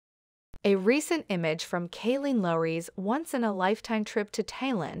A recent image from Kailyn Lowry's once-in-a-lifetime trip to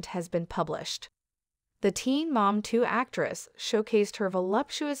Thailand has been published. The Teen Mom 2 actress showcased her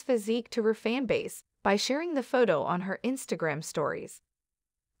voluptuous physique to her fanbase by sharing the photo on her Instagram stories.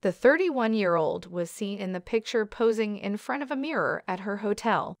 The 31-year-old was seen in the picture posing in front of a mirror at her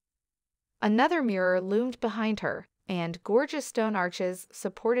hotel. Another mirror loomed behind her, and gorgeous stone arches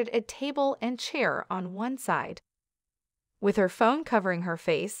supported a table and chair on one side. With her phone covering her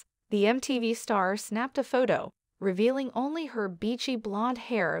face, the MTV star snapped a photo, revealing only her beachy blonde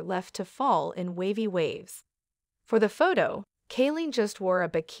hair left to fall in wavy waves. For the photo, Kailyn just wore a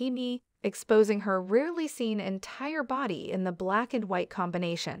bikini, exposing her rarely seen entire body in the black and white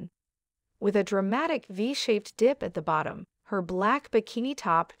combination. With a dramatic V-shaped dip at the bottom, her black bikini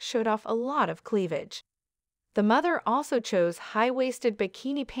top showed off a lot of cleavage. The mother also chose high-waisted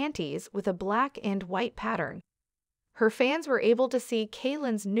bikini panties with a black and white pattern. Her fans were able to see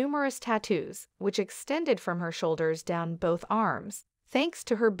Kailyn's numerous tattoos, which extended from her shoulders down both arms, thanks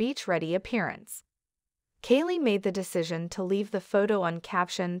to her beach-ready appearance. Kailyn made the decision to leave the photo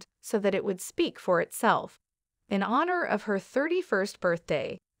uncaptioned so that it would speak for itself. In honor of her 31st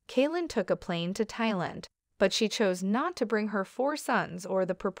birthday, Kailyn took a plane to Thailand, but she chose not to bring her 4 sons or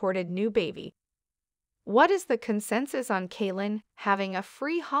the purported new baby. What is the consensus on Kailyn having a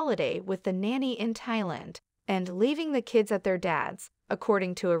free holiday with the nanny in Thailand and leaving the kids at their dad's,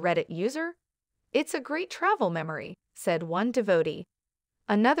 according to a Reddit user? "It's a great travel memory," said one devotee.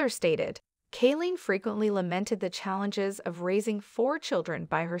 Another stated, Kailyn frequently lamented the challenges of raising 4 children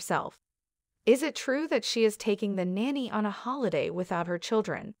by herself. Is it true that she is taking the nanny on a holiday without her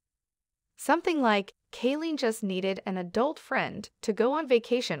children? Something like, Kailyn just needed an adult friend to go on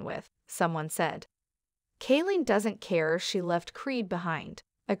vacation with, someone said. Kailyn doesn't care she left Creed behind,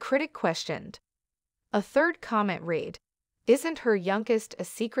 a critic questioned. A third comment read, "Isn't her youngest a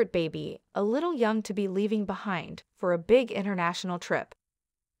secret baby, a little young to be leaving behind for a big international trip?"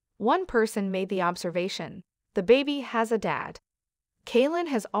 One person made the observation, "The baby has a dad." Kailyn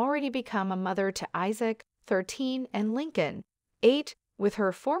has already become a mother to Isaac, 13, and Lincoln, 8, with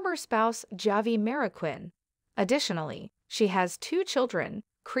her former spouse Javi Mariquin. Additionally, she has 2 children,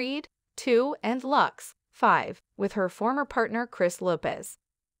 Creed, 2, and Lux, 5, with her former partner Chris Lopez.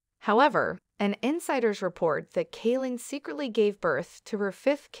 However, an insider's report that Kailyn secretly gave birth to her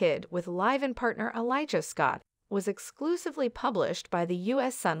 5th kid with live-in partner Elijah Scott was exclusively published by the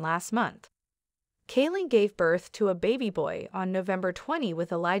U.S. Sun last month. Kailyn gave birth to a baby boy on November 20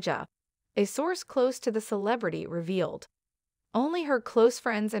 with Elijah, a source close to the celebrity revealed. Only her close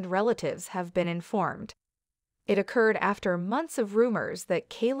friends and relatives have been informed. It occurred after months of rumors that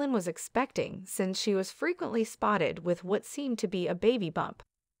Kailyn was expecting, since she was frequently spotted with what seemed to be a baby bump.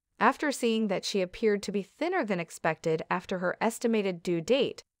 After seeing that she appeared to be thinner than expected after her estimated due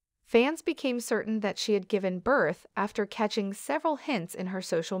date, fans became certain that she had given birth after catching several hints in her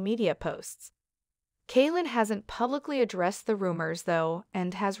social media posts. Kailyn hasn't publicly addressed the rumors, though,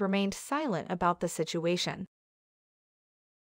 and has remained silent about the situation.